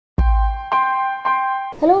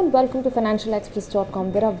Hello and welcome to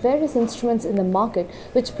financialexpress.com. There are various instruments in the market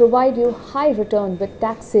which provide you high return with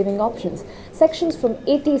tax saving options. Sections from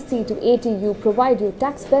ATC to ATU provide you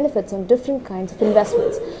tax benefits on different kinds of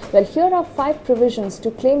investments. Well, here are 5 provisions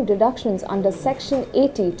to claim deductions under Section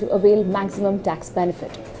 80 to avail maximum tax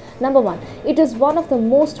benefit. Number 1. It is one of the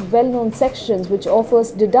most well-known sections which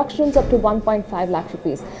offers deductions up to 1.5 lakh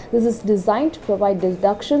rupees. This is designed to provide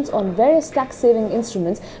deductions on various tax-saving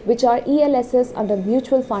instruments which are ELSS under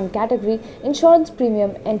mutual fund category, insurance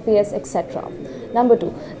premium, NPS, etc. Number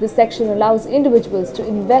 2. This section allows individuals to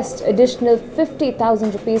invest additional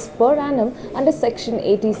 50,000 rupees per annum under Section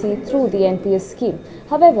ATC through the NPS scheme.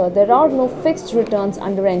 However, there are no fixed returns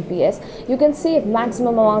under NPS. You can save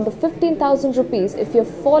maximum amount of 15,000 rupees if you're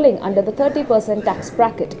falling under the 30% tax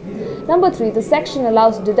bracket. Number 3. The section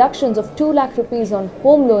allows deductions of 2 lakh rupees on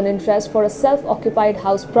home loan interest for a self-occupied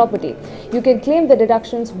house property. You can claim the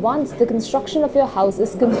deductions once the construction of your house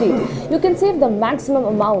is complete. You can save the maximum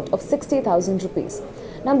amount of 60,000 rupees.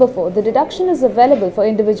 Number 4. The deduction is available for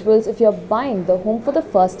individuals if you are buying the home for the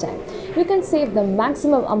first time. You can save the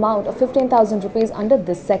maximum amount of 15,000 rupees under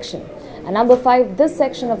this section. And number 5. This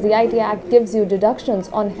section of the IT Act gives you deductions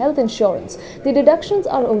on health insurance. The deductions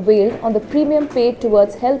are availed on the premium paid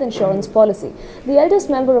towards health insurance policy. The eldest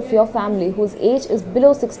member of your family whose age is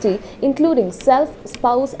below 60, including self,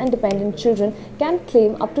 spouse and dependent children, can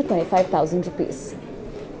claim up to 25,000 rupees.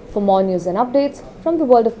 For more news and updates from the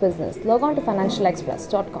world of business, log on to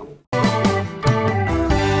financialexpress.com.